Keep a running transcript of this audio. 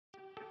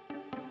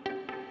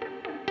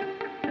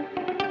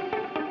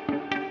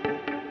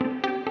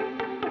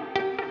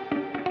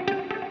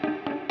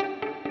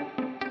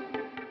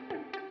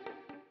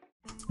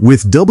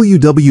With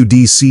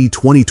WWDC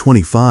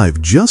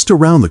 2025 just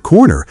around the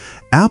corner,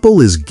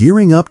 Apple is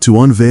gearing up to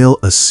unveil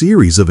a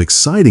series of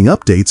exciting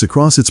updates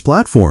across its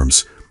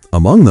platforms.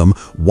 Among them,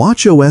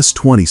 watchOS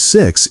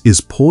 26 is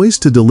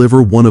poised to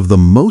deliver one of the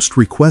most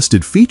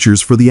requested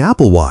features for the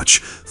Apple Watch,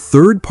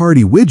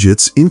 third-party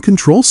widgets in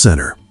Control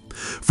Center.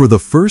 For the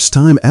first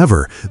time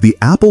ever, the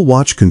Apple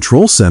Watch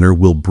Control Center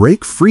will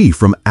break free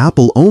from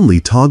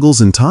Apple-only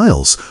toggles and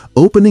tiles,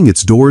 opening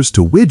its doors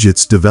to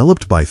widgets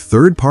developed by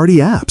third-party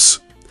apps.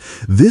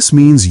 This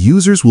means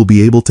users will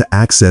be able to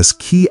access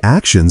key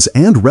actions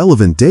and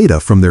relevant data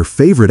from their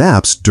favorite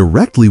apps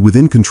directly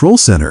within Control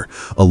Center,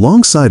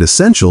 alongside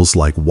essentials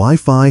like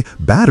Wi-Fi,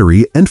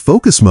 battery, and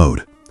focus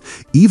mode.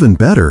 Even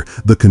better,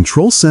 the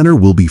Control Center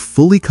will be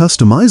fully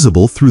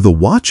customizable through the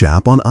Watch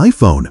app on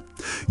iPhone.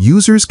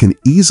 Users can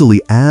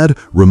easily add,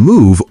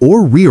 remove,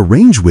 or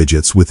rearrange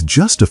widgets with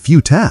just a few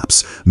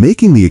taps,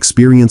 making the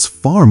experience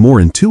far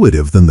more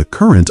intuitive than the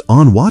current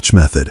on-watch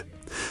method.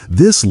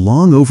 This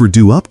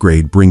long-overdue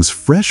upgrade brings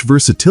fresh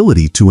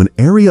versatility to an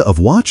area of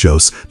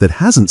watchOS that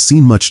hasn't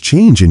seen much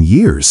change in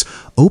years,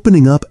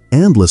 opening up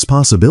endless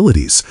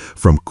possibilities,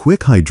 from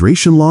quick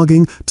hydration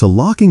logging to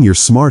locking your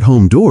smart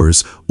home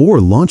doors or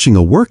launching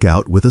a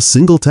workout with a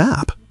single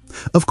tap.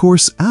 Of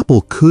course,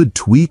 Apple could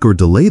tweak or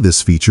delay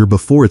this feature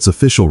before its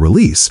official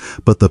release,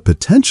 but the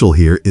potential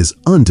here is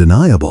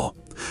undeniable.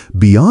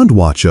 Beyond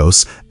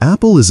watchOS,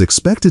 Apple is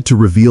expected to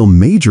reveal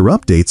major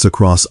updates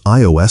across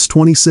iOS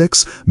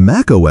 26,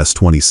 macOS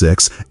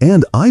 26,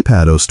 and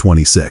iPadOS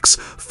 26,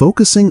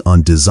 focusing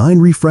on design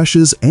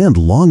refreshes and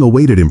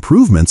long-awaited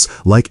improvements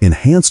like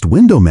enhanced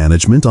window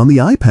management on the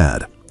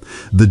iPad.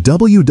 The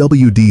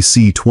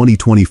WWDC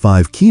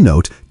 2025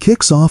 keynote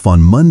kicks off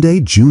on Monday,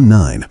 June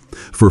 9.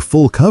 For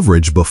full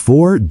coverage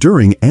before,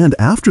 during, and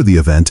after the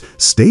event,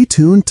 stay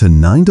tuned to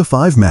 9 to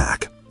 5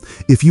 Mac.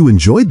 If you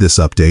enjoyed this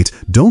update,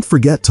 don't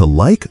forget to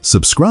like,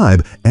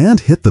 subscribe, and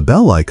hit the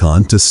bell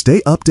icon to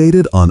stay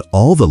updated on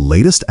all the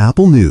latest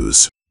Apple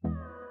news.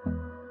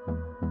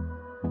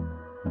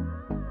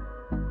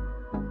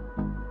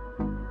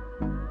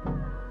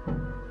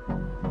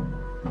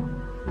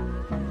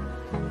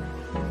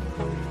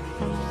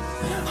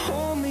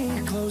 Hold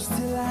me close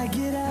till I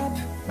get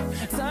up.